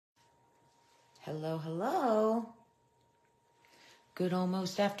Hello, hello. Good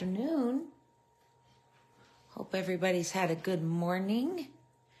almost afternoon. Hope everybody's had a good morning.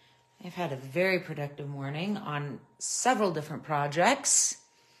 I've had a very productive morning on several different projects.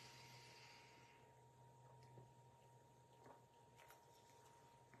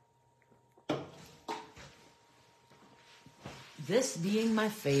 This being my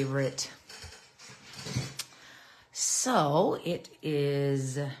favorite. So it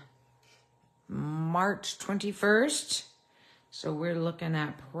is March 21st. So we're looking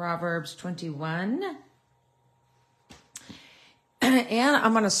at Proverbs 21. And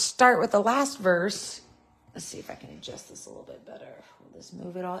I'm going to start with the last verse. Let's see if I can adjust this a little bit better. Will this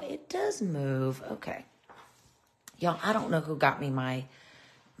move at all? It does move. Okay. Y'all, I don't know who got me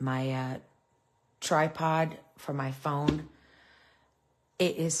my tripod for my phone.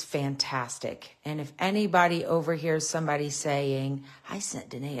 It is fantastic. And if anybody overhears somebody saying, I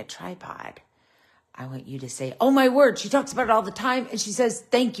sent Danae a tripod, I want you to say, oh my word, she talks about it all the time. And she says,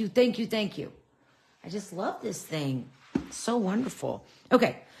 thank you, thank you, thank you. I just love this thing. It's so wonderful.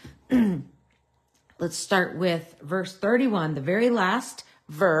 Okay. Let's start with verse 31, the very last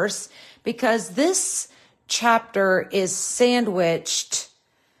verse, because this chapter is sandwiched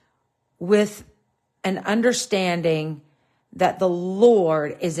with an understanding that the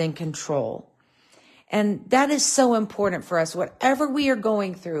Lord is in control. And that is so important for us. Whatever we are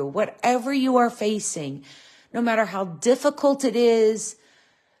going through, whatever you are facing, no matter how difficult it is,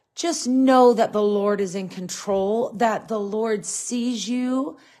 just know that the Lord is in control, that the Lord sees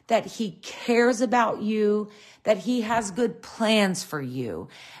you, that he cares about you, that he has good plans for you,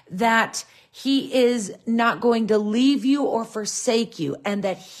 that he is not going to leave you or forsake you, and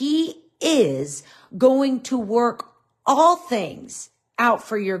that he is going to work all things out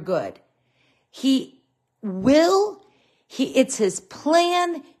for your good. It's his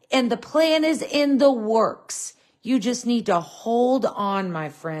plan, and the plan is in the works. You just need to hold on, my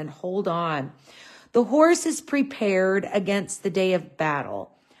friend, hold on. The horse is prepared against the day of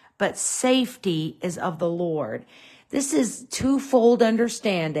battle, but safety is of the Lord. This is twofold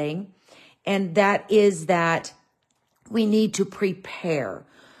understanding, and that is that we need to prepare.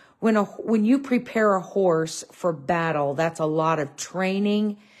 When you prepare a horse for battle, that's a lot of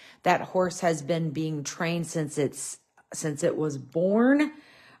training. That horse has been being trained since it was born.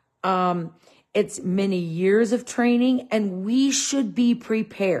 It's many years of training, and we should be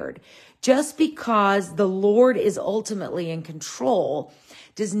prepared. Just because the Lord is ultimately in control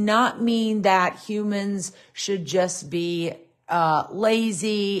does not mean that humans should just be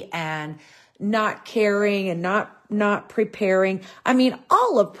lazy and not caring and not preparing. I mean,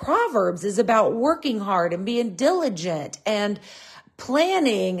 all of Proverbs is about working hard and being diligent and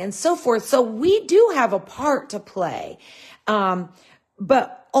planning and so forth. So we do have a part to play.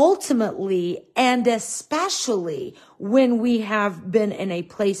 But ultimately, and especially when we have been in a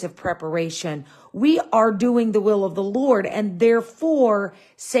place of preparation, we are doing the will of the Lord, and therefore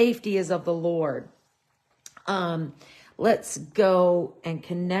safety is of the Lord. Let's go and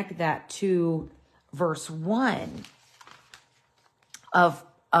connect that to verse 1 of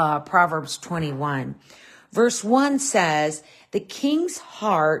Proverbs 21. Verse 1 says, the king's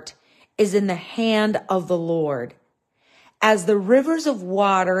heart is in the hand of the Lord. As the rivers of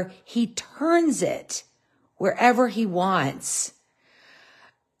water, he turns it wherever he wants.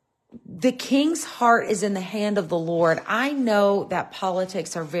 The king's heart is in the hand of the Lord. I know that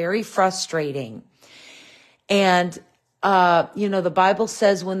politics are very frustrating. And, the Bible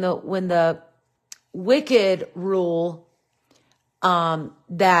says when the wicked rule,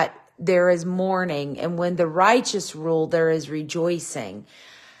 that there is mourning, and when the righteous rule, there is rejoicing.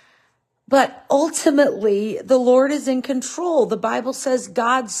 But ultimately, the Lord is in control. The Bible says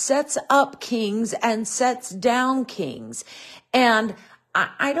God sets up kings and sets down kings. And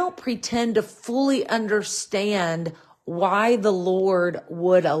I don't pretend to fully understand why the Lord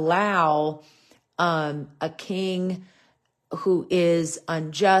would allow a king who is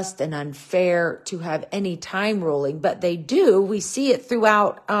unjust and unfair to have any time ruling, but they do. We see it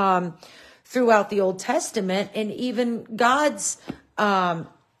throughout the Old Testament, and even God's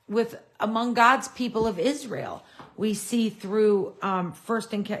among God's people of Israel. We see through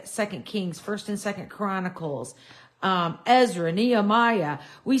First and Second Kings, First and Second Chronicles, Ezra, Nehemiah.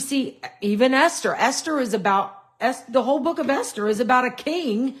 We see even Esther. The whole book of Esther is about a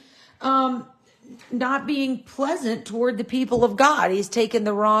king not being pleasant toward the people of God. He's taken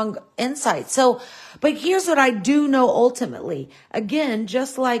the wrong insight. But here's what I do know ultimately. Again,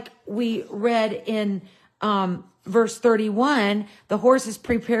 just like we read in verse 31, the horse is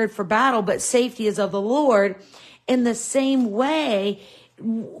prepared for battle, but safety is of the Lord. In the same way,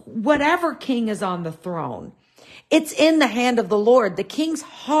 whatever king is on the throne. It's in the hand of the Lord. The king's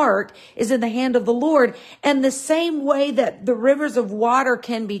heart is in the hand of the Lord. And the same way that the rivers of water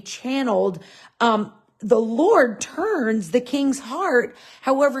can be channeled, the Lord turns the king's heart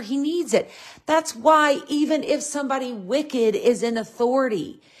however he needs it. That's why even if somebody wicked is in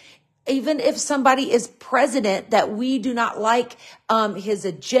authority, even if somebody is president that we do not like his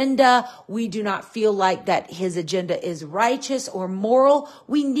agenda, we do not feel like that his agenda is righteous or moral,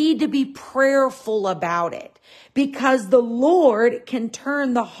 we need to be prayerful about it, because the Lord can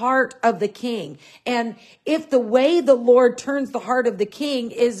turn the heart of the king. And if the way the Lord turns the heart of the king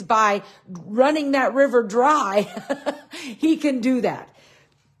is by running that river dry, he can do that.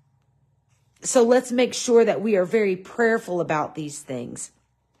 So let's make sure that we are very prayerful about these things.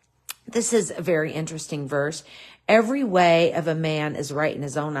 This is a very interesting verse. Every way of a man is right in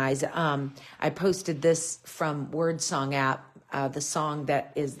his own eyes. I posted this from WordSong app, the song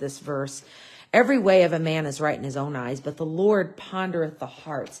that is this verse. Every way of a man is right in his own eyes, but the Lord pondereth the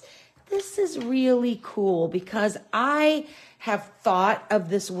hearts. This is really cool because I have thought of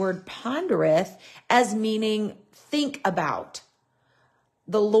this word pondereth as meaning think about.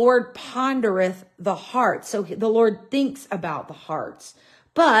 The Lord pondereth the heart. So the Lord thinks about the hearts.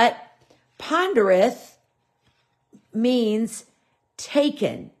 But pondereth means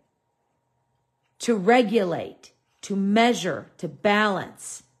taken, to regulate, to measure, to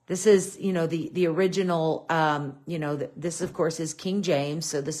balance. This is, the original, this of course is King James.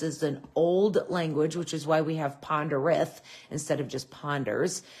 So this is an old language, which is why we have pondereth instead of just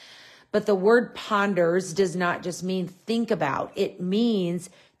ponders. But the word ponders does not just mean think about. It means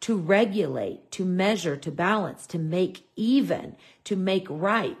to regulate, to measure, to balance, to make even, to make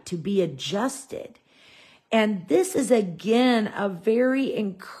right, to be adjusted. And this is, again, a very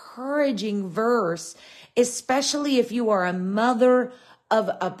encouraging verse, especially if you are a mother of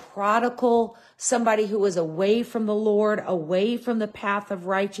a prodigal, somebody who is away from the Lord, away from the path of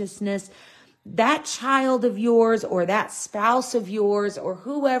righteousness. That child of yours or that spouse of yours or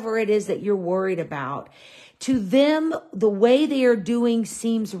whoever it is that you're worried about, to them, the way they are doing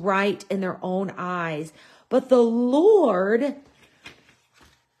seems right in their own eyes. But the Lord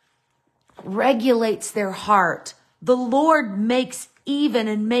regulates their heart. The Lord makes even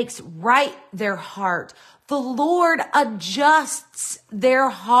and makes right their heart. The Lord adjusts their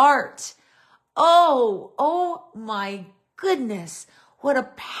heart. Oh my goodness. What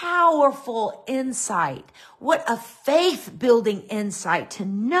a powerful insight. What a faith-building insight to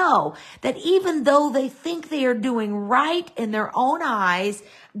know that even though they think they are doing right in their own eyes,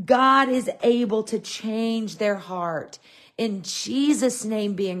 God is able to change their heart. In Jesus'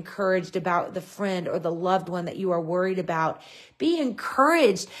 name, be encouraged about the friend or the loved one that you are worried about. Be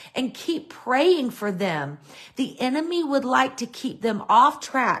encouraged and keep praying for them. The enemy would like to keep them off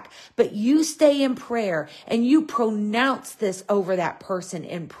track, but you stay in prayer and you pronounce this over that person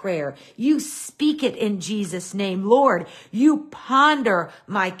in prayer. You speak it in Jesus' name. Lord, you ponder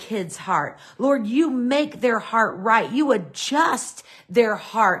my kid's heart. Lord, you make their heart right. You adjust their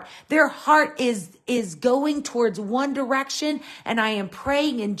heart. Their heart is going towards one direction, and I am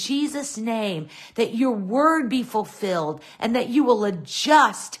praying in Jesus' name that your word be fulfilled and that you will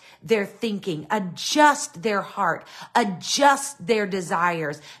adjust their thinking, adjust their heart, adjust their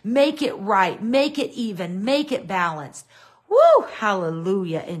desires, make it right, make it even, make it balanced. Woo!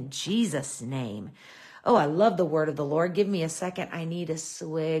 Hallelujah in Jesus' name. Oh, I love the word of the Lord. Give me a second. I need a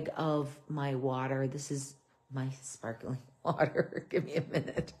swig of my water. This is my sparkling water. Give me a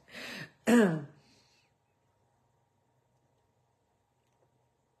minute.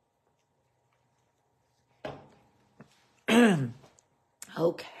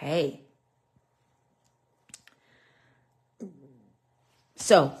 Okay.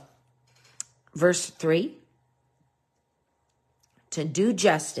 So, verse 3, to do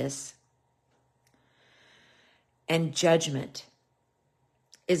justice and judgment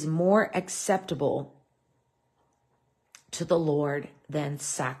is more acceptable to the Lord than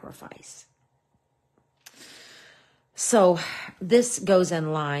sacrifice. So this goes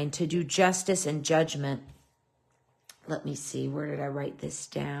in line, to do justice and judgment. Let me see, where did I write this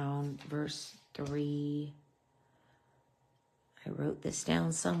down? Verse 3. I wrote this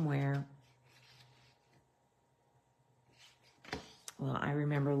down somewhere. Well, I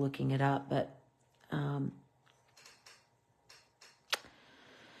remember looking it up, but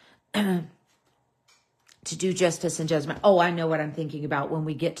to do justice and judgment. Oh, I know what I'm thinking about when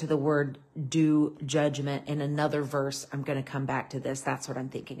we get to the word do judgment in another verse. I'm going to come back to this. That's what I'm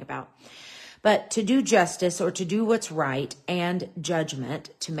thinking about. But to do justice, or to do what's right, and judgment,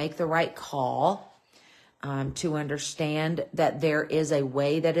 to make the right call, to understand that there is a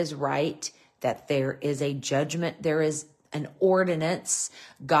way that is right, that there is a judgment, there is an ordinance.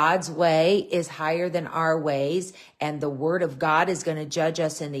 God's way is higher than our ways, and the word of God is going to judge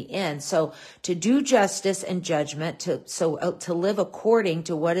us in the end. So to do justice and judgment, to live according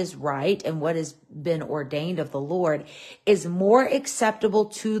to what is right and what has been ordained of the Lord is more acceptable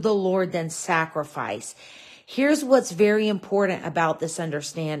to the Lord than sacrifice. Here's what's very important about this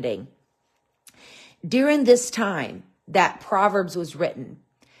understanding. During this time that Proverbs was written,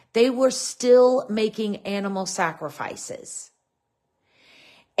 they were still making animal sacrifices.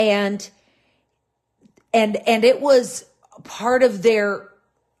 And it was part of their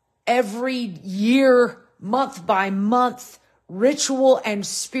every year, month by month ritual and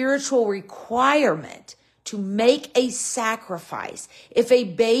spiritual requirement to make a sacrifice. If a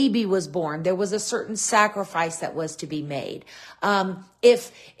baby was born, there was a certain sacrifice that was to be made.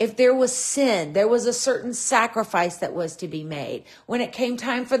 If there was sin, there was a certain sacrifice that was to be made. When it came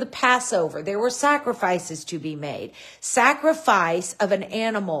time for the Passover, there were sacrifices to be made. Sacrifice of an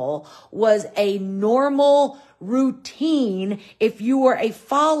animal was a normal routine if you were a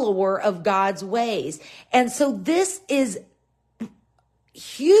follower of God's ways. And so this is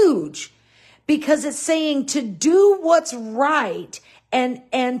huge, because it's saying to do what's right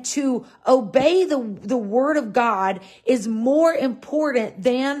and to obey the word of God is more important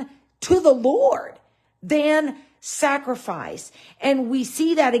than to the Lord, than sacrifice. And we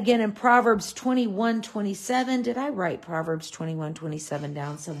see that again in Proverbs 21:27. Did I write Proverbs 21:27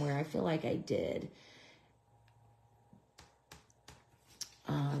 down somewhere? I feel like I did.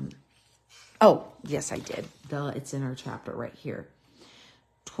 Oh, yes, I did. It's in our chapter right here.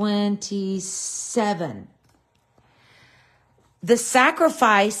 27. The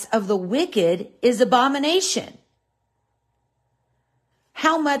sacrifice of the wicked is abomination.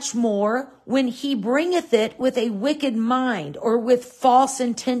 How much more when he bringeth it with a wicked mind, or with false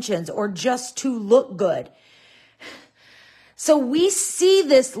intentions, or just to look good. So we see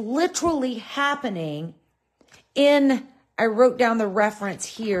this literally happening I wrote down the reference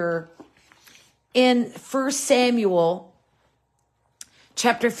here, in 1 Samuel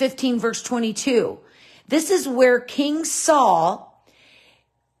chapter 15, verse 22. This is where King Saul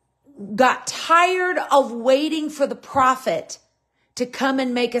got tired of waiting for the prophet to come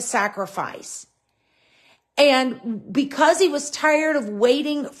and make a sacrifice. And because he was tired of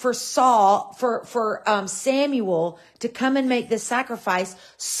waiting for Samuel to come and make this sacrifice,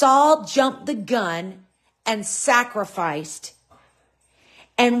 Saul jumped the gun and sacrificed.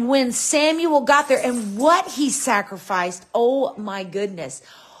 And when Samuel got there, and what he sacrificed, oh my goodness,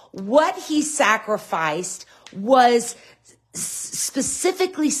 what he sacrificed was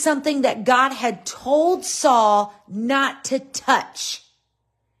specifically something that God had told Saul not to touch.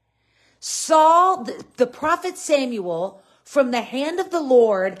 Saul, the prophet Samuel, from the hand of the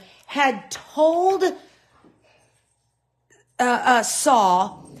Lord, had told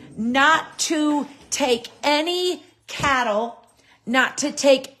Saul not to take any cattle, not to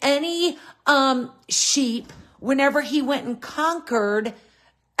take any sheep whenever he went and conquered.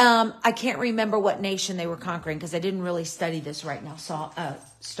 I can't remember what nation they were conquering because I didn't really study this right now.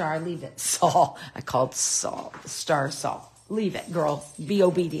 Leave it. Saul. I called Saul. Saul. Leave it, girl. Be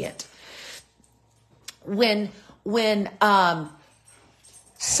obedient. When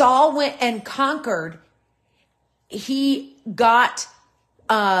Saul went and conquered, he got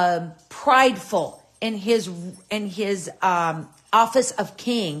prideful in his office of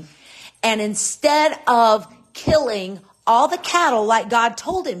king, and instead of killing all the cattle like God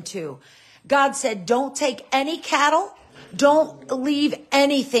told him to, God said, don't take any cattle, don't leave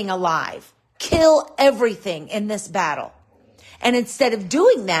anything alive, kill everything in this battle. And instead of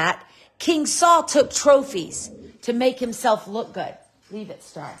doing that, King Saul took trophies to make himself look good. Leave it,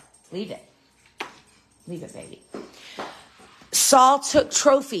 Star. Leave it, baby. Saul took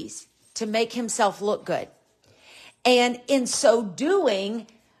trophies to make himself look good. And in so doing,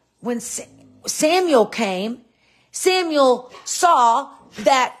 when Samuel came, Samuel saw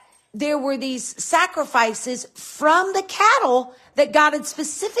that there were these sacrifices from the cattle that God had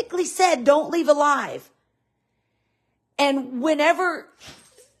specifically said, don't leave alive. And whenever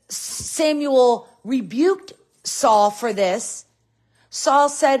Samuel rebuked Saul for this, Saul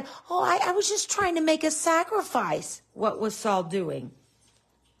said, I was just trying to make a sacrifice. What was Saul doing?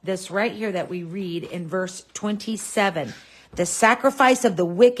 This right here that we read in verse 27. The sacrifice of the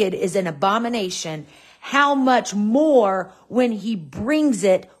wicked is an abomination. How much more when he brings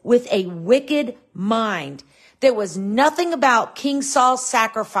it with a wicked mind? There was nothing about King Saul's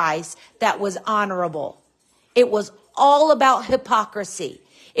sacrifice that was honorable. It was all about hypocrisy.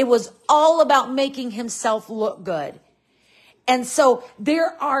 It was all about making himself look good. And so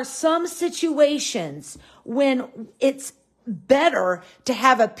there are some situations when it's better to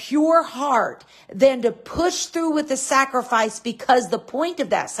have a pure heart than to push through with the sacrifice, because the point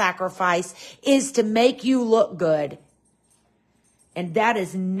of that sacrifice is to make you look good. And that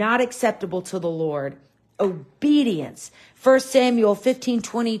is not acceptable to the Lord. Obedience. 1 Samuel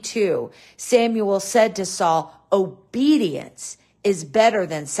 15:22. Samuel said to Saul, obedience is better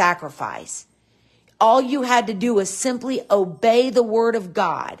than sacrifice. All you had to do was simply obey the word of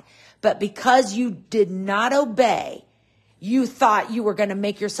God. But because you did not obey, you thought you were going to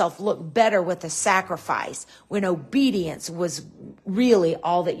make yourself look better with a sacrifice, when obedience was really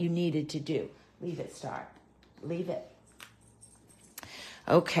all that you needed to do. Leave it, Star. Leave it.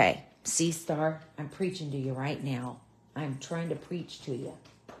 Okay. See, Star, I'm preaching to you right now. I'm trying to preach to you.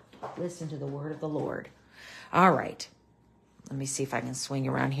 Listen to the word of the Lord. All right. Let me see if I can swing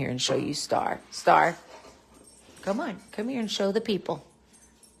around here and show you Star. Star, come on. Come here and show the people.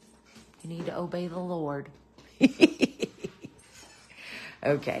 You need to obey the Lord.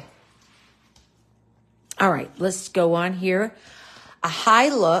 Okay. All right. Let's go on here. A high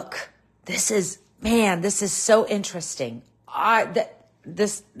look. This is so interesting.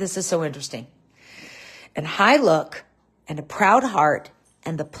 This is so interesting. And high look and a proud heart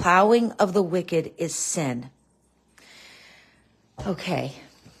and the plowing of the wicked is sin. Okay.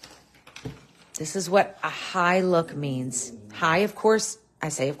 This is what a high look means. High, of course, I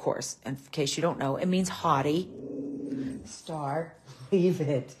say of course, in case you don't know, it means haughty. Star, leave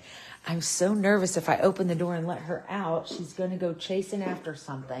it. I'm so nervous if I open the door and let her out, she's going to go chasing after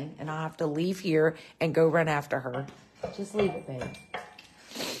something, and I'll have to leave here and go run after her. Just leave it, babe.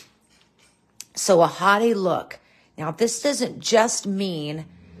 So a haughty look. Now, this doesn't just mean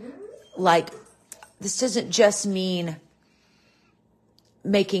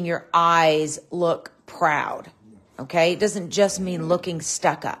making your eyes look proud. Okay? It doesn't just mean looking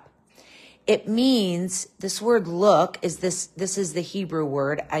stuck up. It means, this word look is this is the Hebrew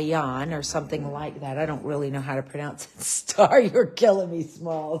word ayan or something like that. I don't really know how to pronounce it. Star, you're killing me,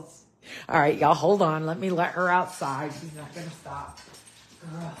 Smalls. All right, y'all, hold on. Let me let her outside. She's not going to stop.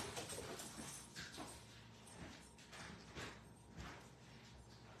 Ugh.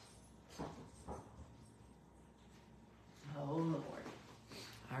 Oh, Lord.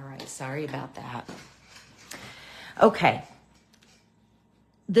 All right, sorry about that. Okay.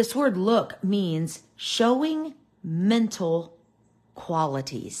 This word look means showing mental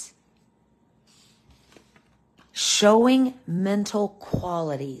qualities. Showing mental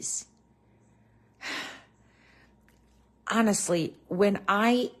qualities. Honestly, when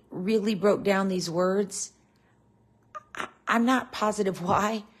I really broke down these words, I'm not positive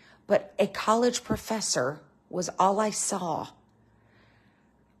why, but a college professor was all I saw.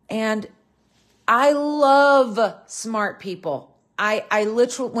 And I love smart people. I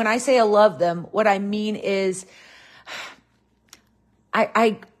literally, when I say I love them, what I mean is,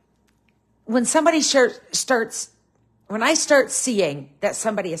 when somebody when I start seeing that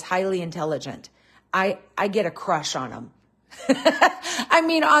somebody is highly intelligent, I get a crush on them. I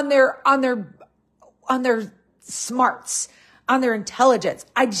mean, on their smarts, on their intelligence.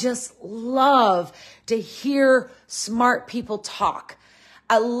 I just love to hear smart people talk.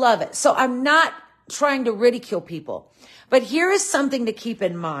 I love it. So I'm not trying to ridicule people. But here is something to keep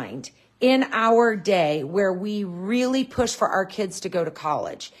in mind in our day where we really push for our kids to go to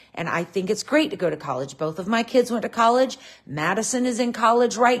college. And I think it's great to go to college. Both of my kids went to college. Madison is in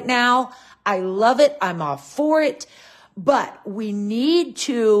college right now. I love it. I'm all for it. But we need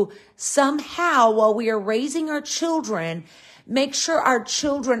to somehow, while we are raising our children, make sure our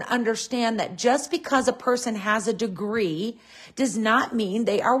children understand that just because a person has a degree does not mean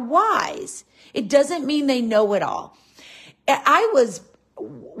they are wise. It doesn't mean they know it all. I was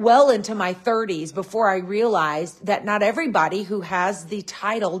well into my 30s before I realized that not everybody who has the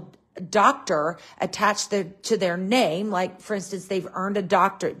title doctor attached to their name, like for instance, they've earned a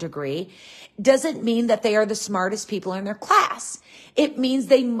doctorate degree, doesn't mean that they are the smartest people in their class. It means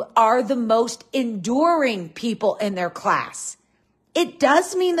they are the most enduring people in their class. It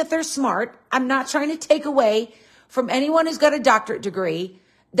does mean that they're smart. I'm not trying to take away from anyone who's got a doctorate degree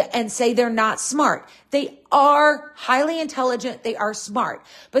and say they're not smart. They are highly intelligent. They are smart.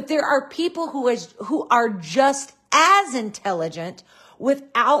 But there are people who are just as intelligent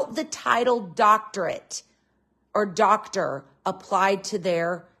without the title doctorate or doctor applied to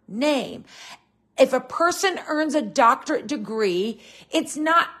their name. If a person earns a doctorate degree, it's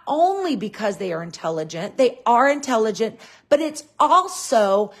not only because they are intelligent, but it's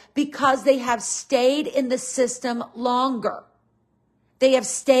also because they have stayed in the system longer. They have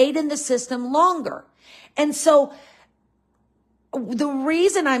stayed in the system longer. And so the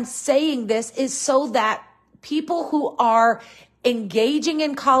reason I'm saying this is so that people who are engaging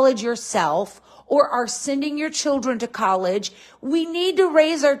in college yourself or are sending your children to college, we need to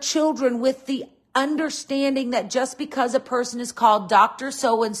raise our children with the understanding that just because a person is called Dr.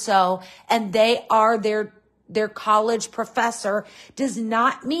 So-and-so and they are their college professor does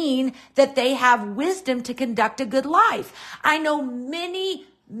not mean that they have wisdom to conduct a good life. I know many,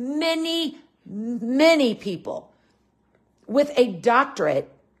 many, many people with a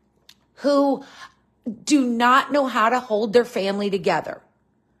doctorate who do not know how to hold their family together.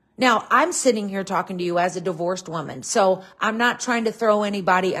 Now, I'm sitting here talking to you as a divorced woman, so I'm not trying to throw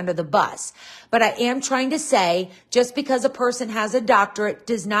anybody under the bus. But I am trying to say, just because a person has a doctorate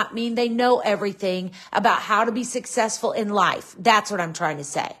does not mean they know everything about how to be successful in life. That's what I'm trying to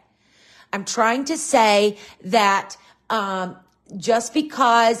say. I'm trying to say that just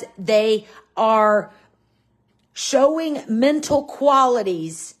because they are showing mental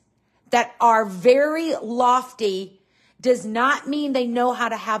qualities that are very lofty does not mean they know how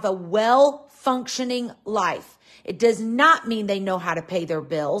to have a well-functioning life. It does not mean they know how to pay their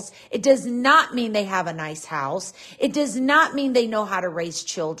bills. It does not mean they have a nice house. It does not mean they know how to raise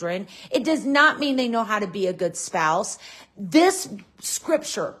children. It does not mean they know how to be a good spouse. This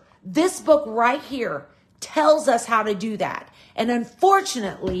scripture, this book right here, tells us how to do that. And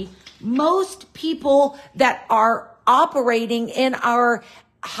unfortunately, most people that are operating in our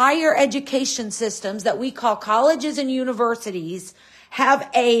higher education systems that we call colleges and universities have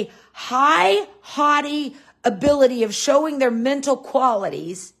a high, haughty ability of showing their mental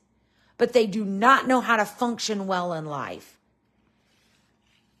qualities, but they do not know how to function well in life.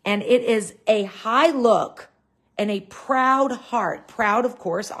 And it is a high look and a proud heart. Proud, of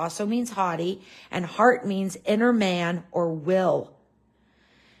course, also means haughty, and heart means inner man or will.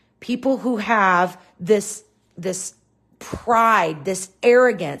 People who have this pride, this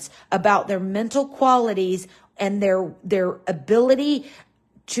arrogance about their mental qualities and their ability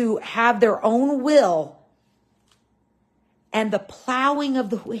to have their own will, and the plowing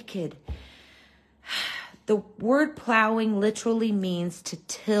of the wicked. The word plowing literally means to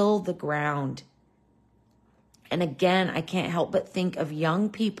till the ground. And again, I can't help but think of young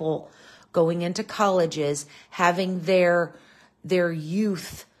people going into colleges, having their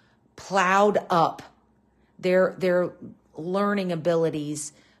youth plowed up, their learning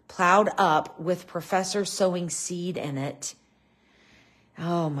abilities plowed up with professors sowing seed in it.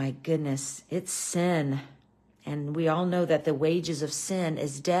 Oh my goodness, it's sin. And we all know that the wages of sin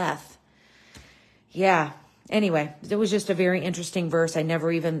is death. Yeah. Anyway, it was just a very interesting verse. I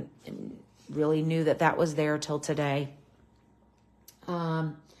never even really knew that was there till today.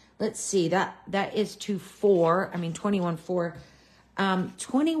 Let's see, that is 21:4.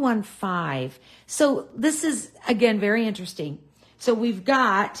 21:5. So this is, again, very interesting. So we've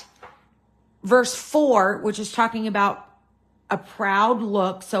got verse 4, which is talking about a proud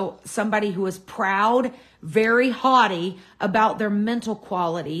look. So somebody who is proud, very haughty about their mental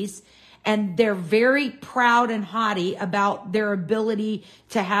qualities, and they're very proud and haughty about their ability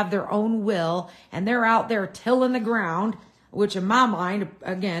to have their own will, and they're out there tilling the ground, which in my mind,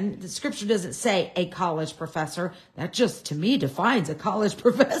 again, the scripture doesn't say a college professor. That just, to me, defines a college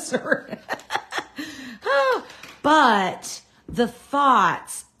professor. But the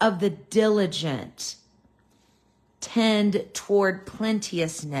thoughts of the diligent tend toward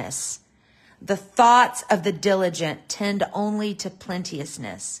plenteousness. The thoughts of the diligent tend only to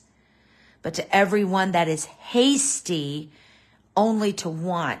plenteousness. But to everyone that is hasty, only to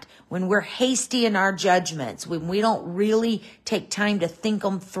want. When we're hasty in our judgments, when we don't really take time to think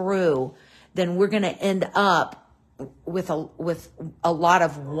them through, then we're going to end up with a lot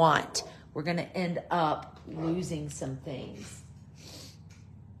of want. We're going to end up losing some things.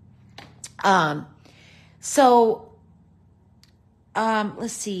 Let's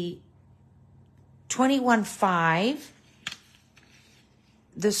see. 21:5.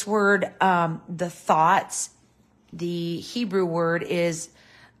 This word, the thoughts, the Hebrew word is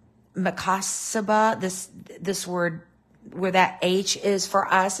makasaba. This word where that H is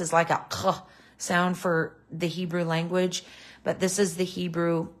for us is like a k sound for the Hebrew language. But this is the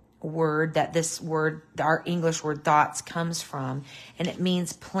Hebrew word that this word, our English word thoughts, comes from. And it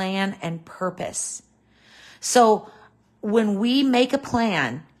means plan and purpose. So when we make a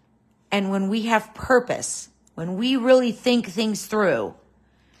plan and when we have purpose, when we really think things through,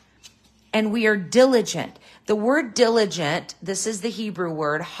 and we are diligent. The word diligent, this is the Hebrew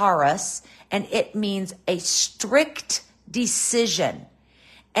word, haras, and it means a strict decision.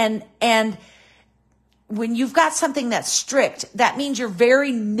 And when you've got something that's strict, that means you're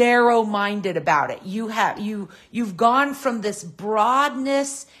very narrow-minded about it. You've gone from this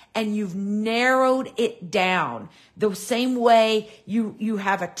broadness and you've narrowed it down. The same way you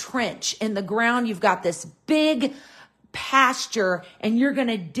have a trench in the ground, you've got this big pasture and you're going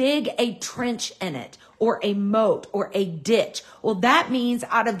to dig a trench in it, or a moat or a ditch. Well, that means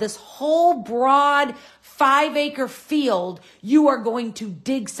out of this whole broad 5-acre field, you are going to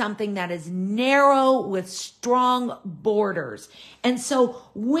dig something that is narrow with strong borders. And so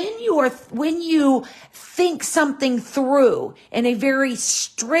when you think something through in a very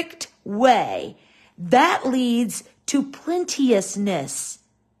strict way, that leads to plenteousness.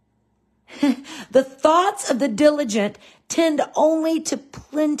 The thoughts of the diligent tend only to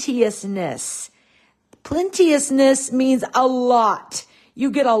plenteousness. Plenteousness means a lot. You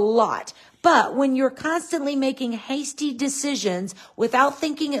get a lot. But when you're constantly making hasty decisions without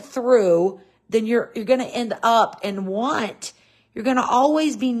thinking it through, then you're going to end up you're going to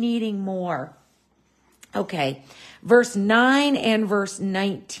always be needing more. Okay. Verse 9 and verse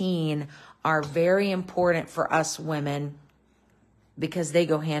 19 are very important for us women, because they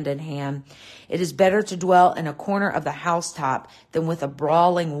go hand in hand. It is better to dwell in a corner of the housetop than with a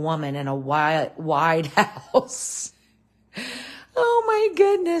brawling woman in a wide house. Oh my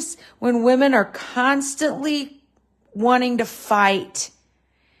goodness. When women are constantly wanting to fight,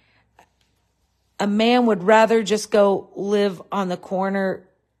 a man would rather just go live on the corner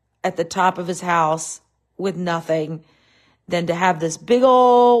at the top of his house with nothing than to have this big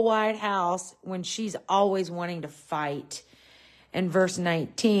old wide house when she's always wanting to fight. In verse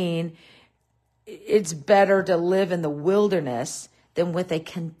 19, it's better to live in the wilderness than with a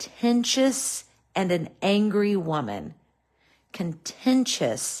contentious and an angry woman.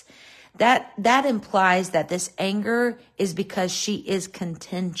 Contentious. That implies that this anger is because she is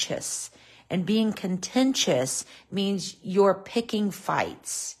contentious. And being contentious means you're picking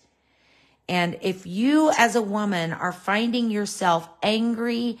fights. And if you as a woman are finding yourself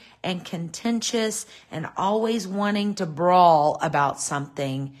angry and contentious and always wanting to brawl about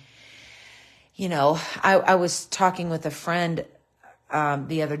something, I was talking with a friend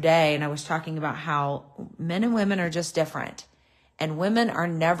the other day, and I was talking about how men and women are just different. And women are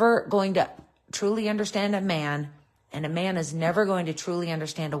never going to truly understand a man, and a man is never going to truly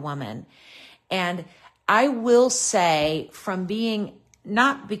understand a woman. And I will say, from being,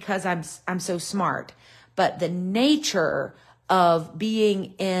 not because I'm so smart, but the nature of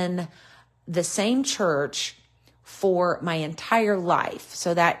being in the same church for my entire life.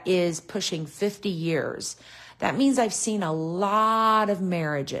 So that is pushing 50 years. That means I've seen a lot of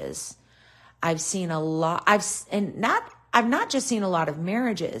marriages. I've not just seen a lot of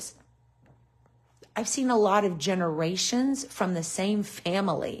marriages. I've seen a lot of generations from the same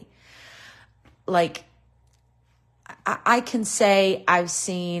family. Like, I can say I've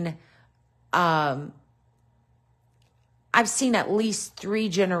seen at least 3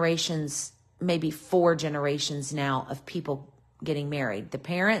 generations, maybe 4 generations now of people getting married. The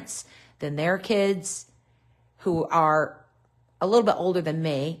parents, then their kids who are a little bit older than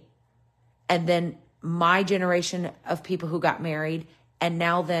me, and then my generation of people who got married, and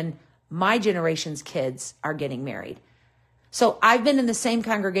now then my generation's kids are getting married. So I've been in the same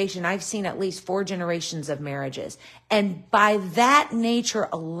congregation. I've seen at least 4 generations of marriages. And by that nature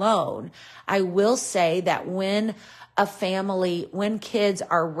alone, I will say that when kids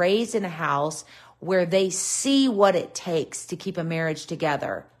are raised in a house where they see what it takes to keep a marriage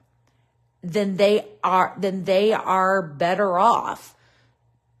together, then they are better off,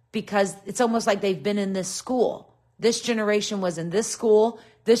 because it's almost like they've been in this school. This generation was in this school.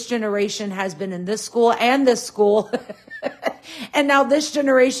 This generation has been in this school and this school. And now this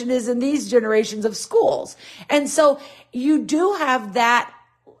generation is in these generations of schools. And so you do have that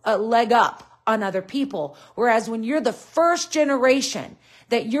leg up on other people. Whereas when you're the first generation,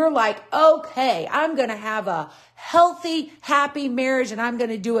 that you're like, okay, I'm going to have a healthy, happy marriage and I'm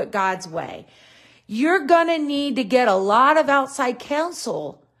going to do it God's way. You're going to need to get a lot of outside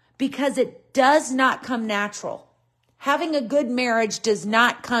counsel, because it does not come natural. Having a good marriage does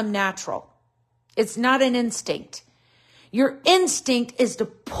not come natural. It's not an instinct. Your instinct is to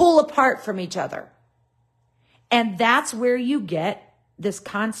pull apart from each other. And that's where you get this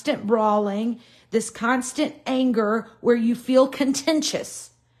constant brawling, this constant anger, where you feel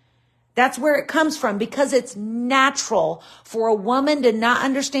contentious. That's where it comes from, because it's natural for a woman to not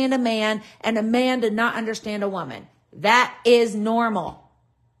understand a man and a man to not understand a woman. That is normal.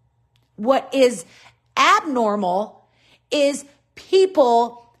 What is abnormal is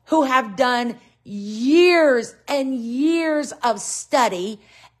people who have done years and years of study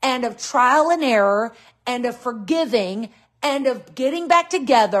and of trial and error and of forgiving and of getting back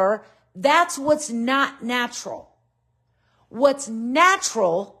together, that's what's not natural. What's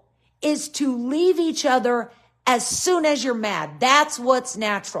natural is to leave each other as soon as you're mad. That's what's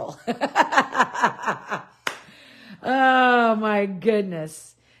natural. Oh my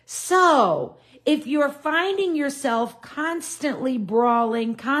goodness. So if you're finding yourself constantly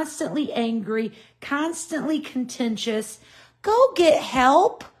brawling, constantly angry, constantly contentious, go get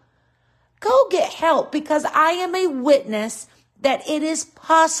help. Go get help, because I am a witness that it is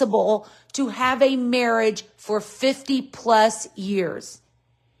possible to have a marriage for 50 plus years.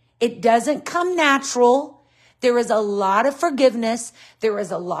 It doesn't come natural. There is a lot of forgiveness. There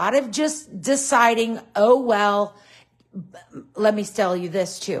is a lot of just deciding, oh, well, let me tell you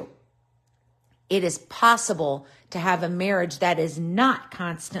this too. It is possible to have a marriage that is not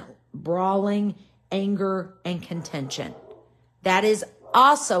constant brawling, anger, and contention. That is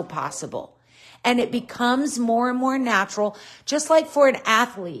also possible. And it becomes more and more natural, just like for an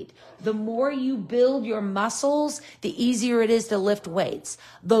athlete. The more you build your muscles, the easier it is to lift weights.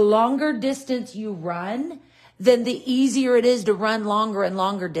 The longer distance you run, then the easier it is to run longer and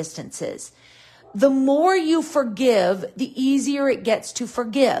longer distances. The more you forgive, the easier it gets to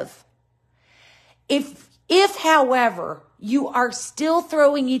forgive. If, however, you are still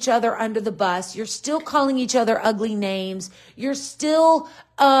throwing each other under the bus, you're still calling each other ugly names, you're still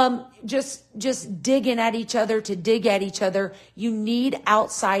just digging at each other to dig at each other, you need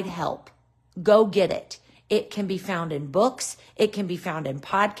outside help. Go get it. It can be found in books. It can be found in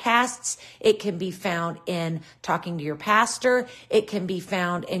podcasts. It can be found in talking to your pastor. It can be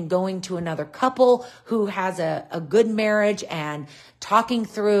found in going to another couple who has a good marriage and talking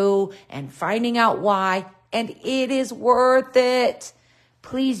through and finding out why. And it is worth it.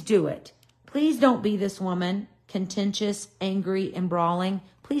 Please do it. Please don't be this woman, contentious, angry, and brawling.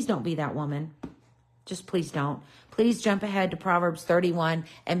 Please don't be that woman. Just please don't. Please jump ahead to Proverbs 31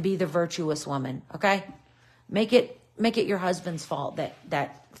 and be the virtuous woman, okay? Make it your husband's fault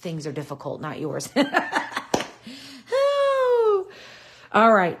that things are difficult, not yours.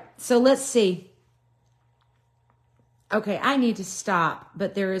 All right, so let's see. Okay, I need to stop,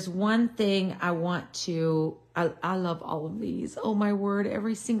 but there is one thing I want to, I love all of these. Oh my word,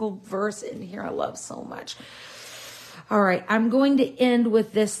 every single verse in here I love so much. All right, I'm going to end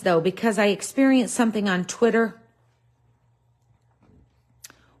with this though, because I experienced something on Twitter.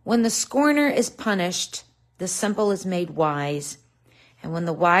 When the scorner is punished, the simple is made wise, and when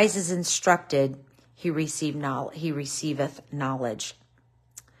the wise is instructed, he receiveth knowledge.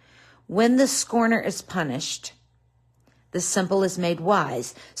 When the scorner is punished, the simple is made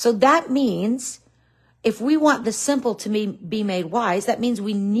wise. So that means if we want the simple to be made wise, that means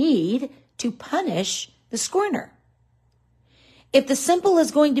we need to punish the scorner. If the simple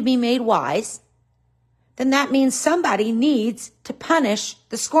is going to be made wise, then that means somebody needs to punish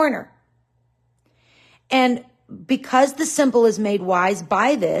the scorner. And because the simple is made wise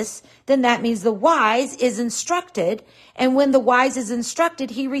by this, then that means the wise is instructed. And when the wise is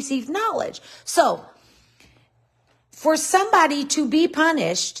instructed, he receives knowledge. So for somebody to be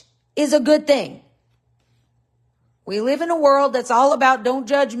punished is a good thing. We live in a world that's all about don't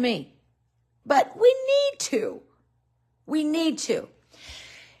judge me. But we need to. We need to.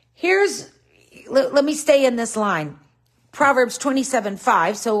 Let me stay in this line. Proverbs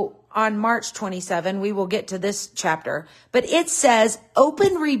 27:5. So on March 27, we will get to this chapter. But it says,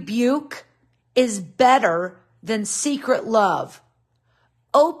 open rebuke is better than secret love.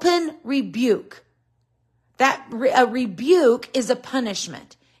 Open rebuke. A rebuke is a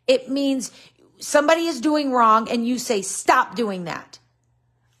punishment. It means somebody is doing wrong and you say, stop doing that.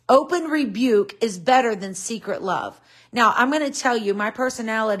 Open rebuke is better than secret love. Now, I'm going to tell you, my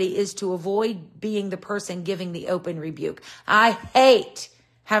personality is to avoid being the person giving the open rebuke. I hate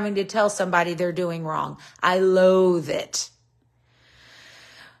having to tell somebody they're doing wrong. I loathe it.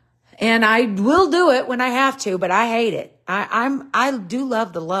 And I will do it when I have to, but I hate it. I do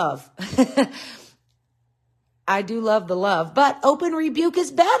love the love. I do love the love, but open rebuke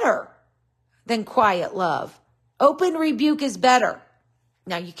is better than quiet love. Open rebuke is better.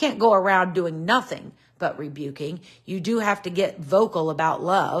 Now, you can't go around doing nothing but rebuking. You do have to get vocal about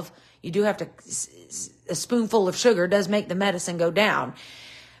love. You do have to, a spoonful of sugar does make the medicine go down.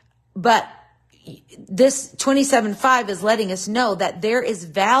 But this 27:5 is letting us know that there is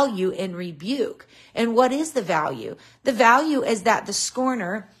value in rebuke. And what is the value? The value is that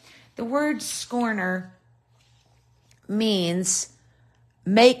the word scorner means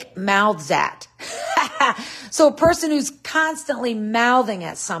make mouths at. So a person who's constantly mouthing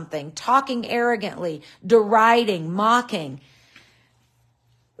at something, talking arrogantly, deriding, mocking.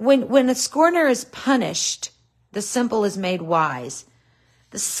 when a scorner is punished, the simple is made wise.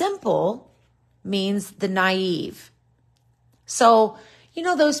 The simple means the naive. So, you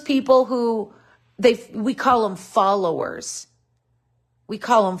know, those people who we call them followers. We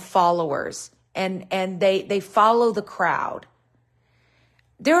call them followers, and they follow the crowd.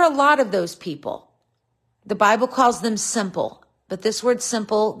 There are a lot of those people. The Bible calls them simple, but this word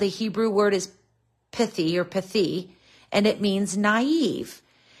simple, the Hebrew word is pithy or pathi, and it means naive.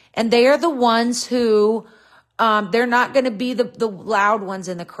 And they are the ones who, they're not going to be the loud ones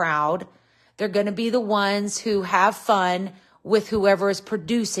in the crowd. They're going to be the ones who have fun with whoever is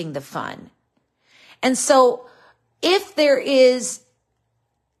producing the fun. And so if there is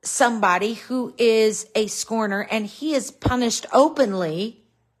somebody who is a scorner and he is punished openly,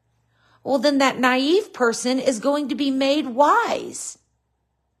 well, then that naive person is going to be made wise.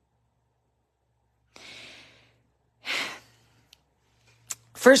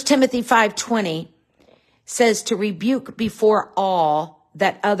 1 Timothy 5:20 says to rebuke before all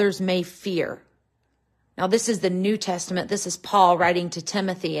that others may fear. Now, this is the New Testament. This is Paul writing to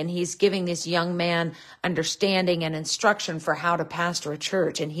Timothy, and he's giving this young man understanding and instruction for how to pastor a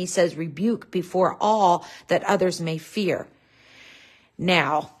church. And he says, rebuke before all that others may fear.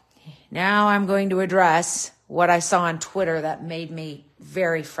 Now I'm going to address what I saw on Twitter that made me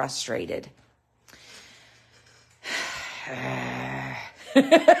very frustrated.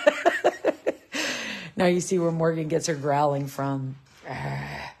 Now you see where Morgan gets her growling from.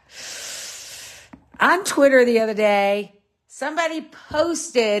 On Twitter the other day, somebody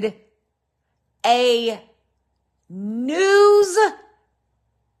posted a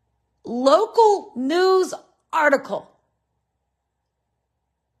local news article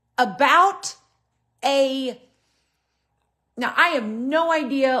about now I have no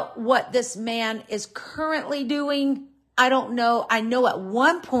idea what this man is currently doing. I don't know. I know at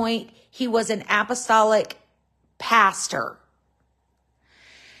one point he was an apostolic pastor.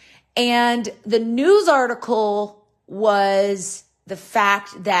 And the news article was the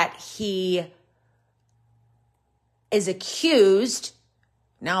fact that he is accused.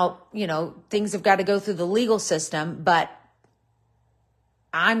 Now, you know, things have got to go through the legal system, but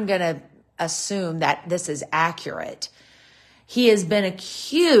I'm going to assume that this is accurate. He has been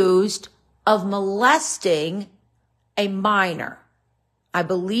accused of molesting a minor. I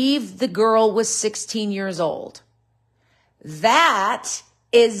believe the girl was 16 years old. That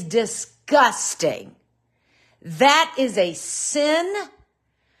is disgusting. That is a sin.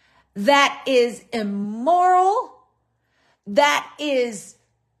 That is immoral. That is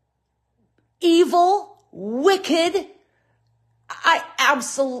evil, wicked.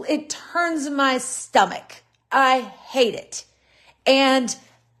 It turns my stomach. I hate it. And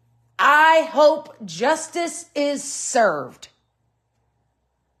I hope justice is served.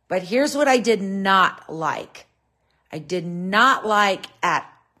 But here's what I did not like. I did not like at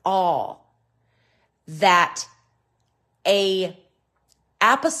all that a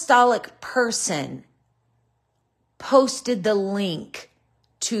apostolic person posted the link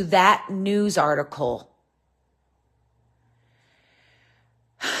to that news article.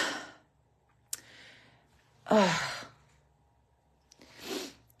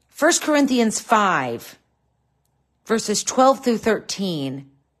 First Corinthians 5, verses 12 through 13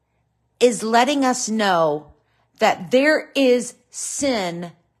 is letting us know that there is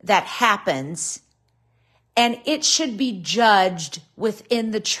sin that happens and it should be judged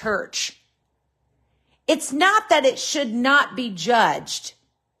within the church. It's not that it should not be judged,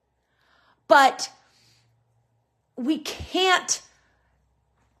 but we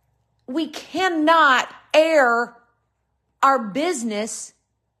cannot air our business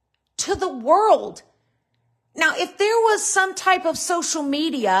to the world. Now, if there was some type of social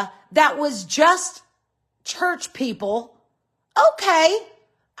media that was just church people, okay,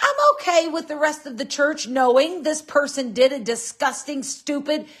 I'm okay with the rest of the church knowing this person did a disgusting,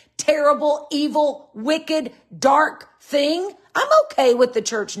 stupid, terrible, evil, wicked, dark thing. I'm okay with the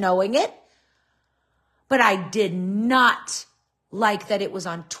church knowing it. But I did not like that it was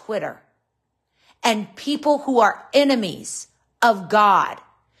on Twitter. And people who are enemies of God,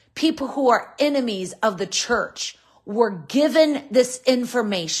 people who are enemies of the church, were given this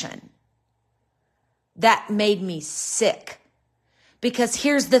information. That made me sick. Because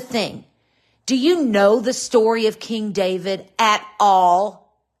here's the thing. Do you know the story of King David at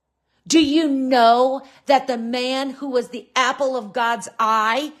all? Do you know that the man who was the apple of God's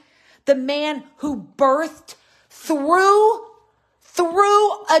eye, the man who birthed through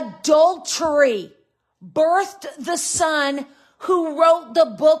adultery, birthed the son who wrote the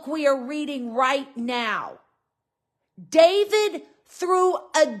book we are reading right now? David, through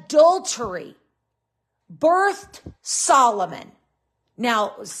adultery, birthed Solomon.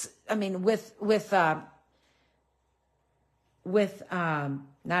 Now, I mean, with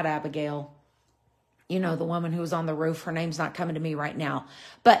not Abigail, you know, the woman who was on the roof, her name's not coming to me right now,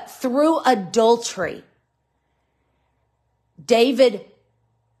 but through adultery, David,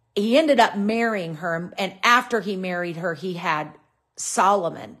 he ended up marrying her. And after he married her, he had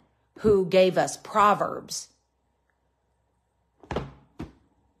Solomon, who gave us Proverbs.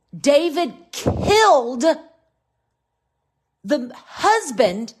 David killed the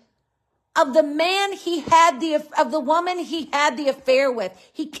husband of the man of the woman he had the affair with.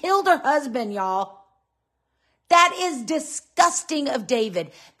 He killed her husband, y'all. That is disgusting of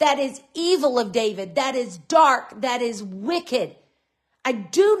David. That is evil of David. That is dark. That is wicked. I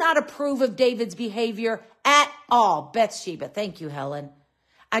do not approve of David's behavior at all. Bathsheba, thank you, Helen.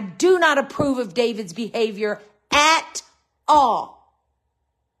 I do not approve of David's behavior at all.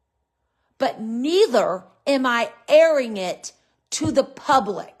 But neither am I airing it to the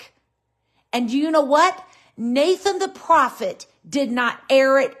public. And you know what? Nathan the prophet did not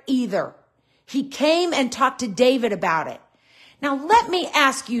air it either. He came and talked to David about it. Now, let me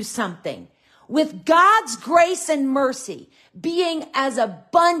ask you something. With God's grace and mercy being as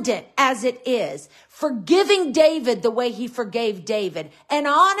abundant as it is, forgiving David the way he forgave David, and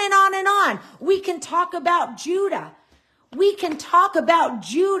on and on and on, we can talk about Judah. We can talk about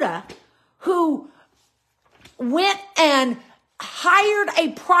Judah, who went and hired a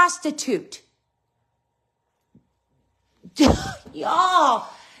prostitute. Y'all,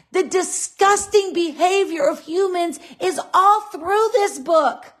 the disgusting behavior of humans is all through this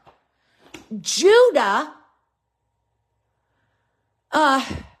book. Judah,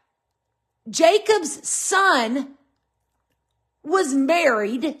 Jacob's son, was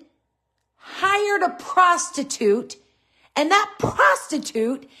married, hired a prostitute, and that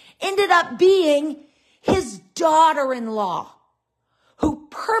prostitute ended up being his daughter-in-law, who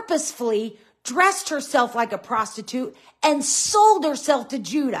purposefully dressed herself like a prostitute and sold herself to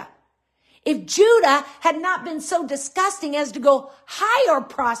Judah. If Judah had not been so disgusting as to go hire a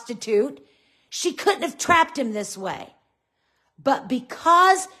prostitute, she couldn't have trapped him this way. But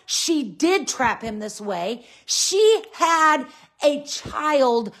because she did trap him this way, she had a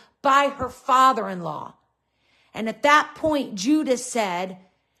child by her father-in-law. And at that point, Judah said,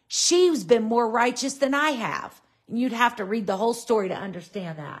 she's been more righteous than I have. And you'd have to read the whole story to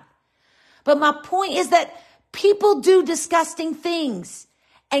understand that. But my point is that people do disgusting things.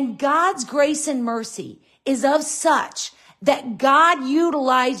 And God's grace and mercy is of such that God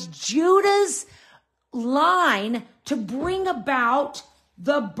utilized Judah's line to bring about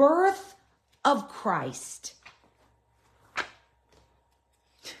the birth of Christ.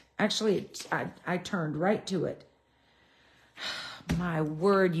 Actually, I turned right to it. My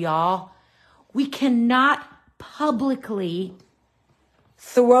word, y'all. We cannot publicly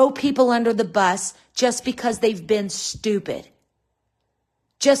throw people under the bus just because they've been stupid.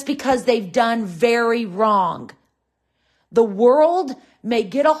 Just because they've done very wrong. The world may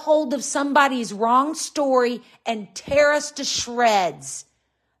get a hold of somebody's wrong story and tear us to shreds.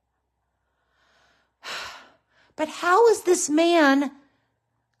 But how is this man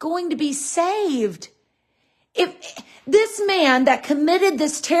going to be saved? If this man that committed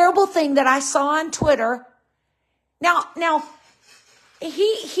this terrible thing that I saw on Twitter, now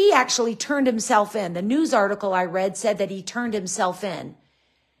he actually turned himself in. The news article I read said that he turned himself in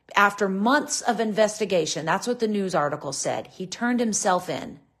after months of investigation. That's what the news article said. He turned himself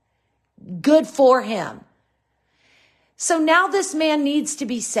in. Good for him. So now this man needs to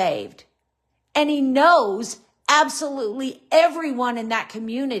be saved. And he knows absolutely everyone in that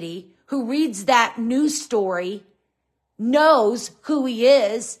community who reads that news story knows who he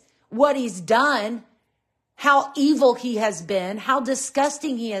is, what he's done, how evil he has been, how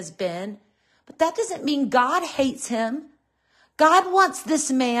disgusting he has been. But that doesn't mean God hates him. God wants this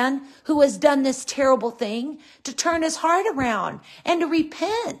man who has done this terrible thing to turn his heart around and to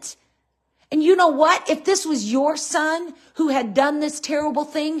repent. And you know what? If this was your son who had done this terrible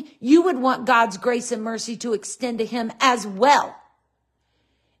thing, you would want God's grace and mercy to extend to him as well.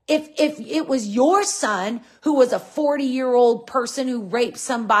 If it was your son who was a 40-year-old person who raped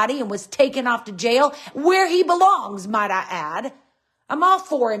somebody and was taken off to jail, where he belongs, might I add. I'm all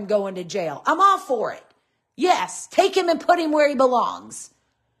for him going to jail. I'm all for it. Yes, take him and put him where he belongs.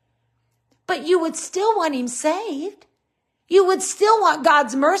 But you would still want him saved. You would still want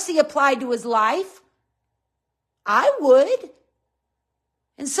God's mercy applied to his life. I would.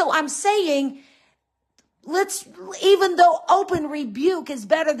 And so I'm saying, even though open rebuke is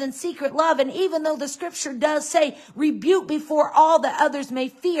better than secret love, and even though the scripture does say rebuke before all that others may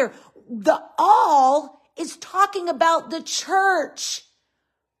fear, the all is talking about the church.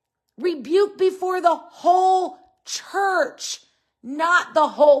 Rebuke before the whole church, not the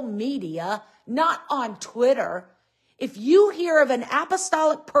whole media, not on Twitter. If you hear of an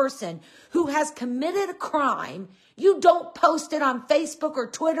apostolic person who has committed a crime, you don't post it on Facebook or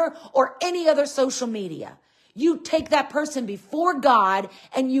Twitter or any other social media. You take that person before God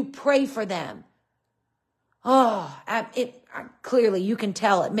and you pray for them. Clearly you can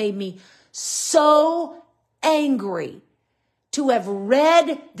tell it made me so angry to have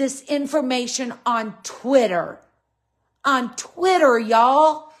read this information on Twitter. On Twitter,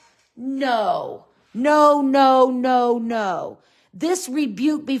 y'all. No. This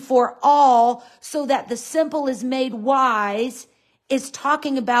rebuke before all so that the simple is made wise is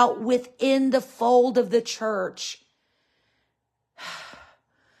talking about within the fold of the church.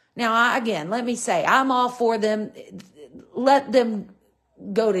 Now, again, let me say, I'm all for them. Let them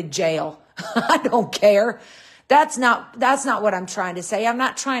go to jail. I don't care. That's not what I'm trying to say. I'm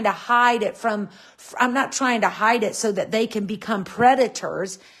not trying to hide it so that they can become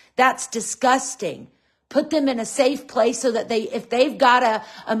predators. That's disgusting. Put them in a safe place so that if they've got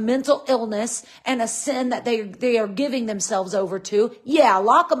a mental illness and a sin that they are giving themselves over to, yeah,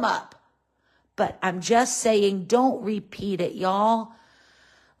 lock them up. But I'm just saying, don't repeat it, y'all.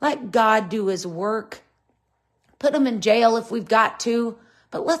 Let God do his work. Put them in jail if we've got to,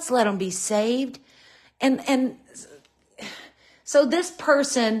 but let's let them be saved. And so this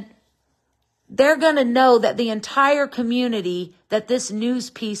person, they're going to know that the entire community that this news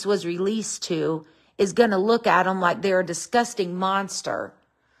piece was released to is going to look at them like they're a disgusting monster.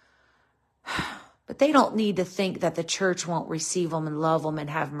 But they don't need to think that the church won't receive them and love them and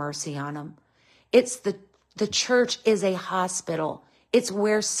have mercy on them. It's the church is a hospital. It's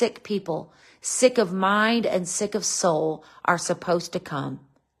where sick people, sick of mind and sick of soul, are supposed to come.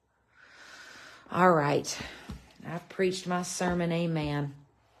 All right. I've preached my sermon. Amen.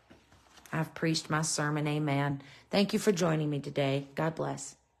 I've preached my sermon. Amen. Thank you for joining me today. God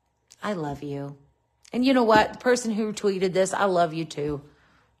bless. I love you. And you know what? The person who tweeted this, I love you too.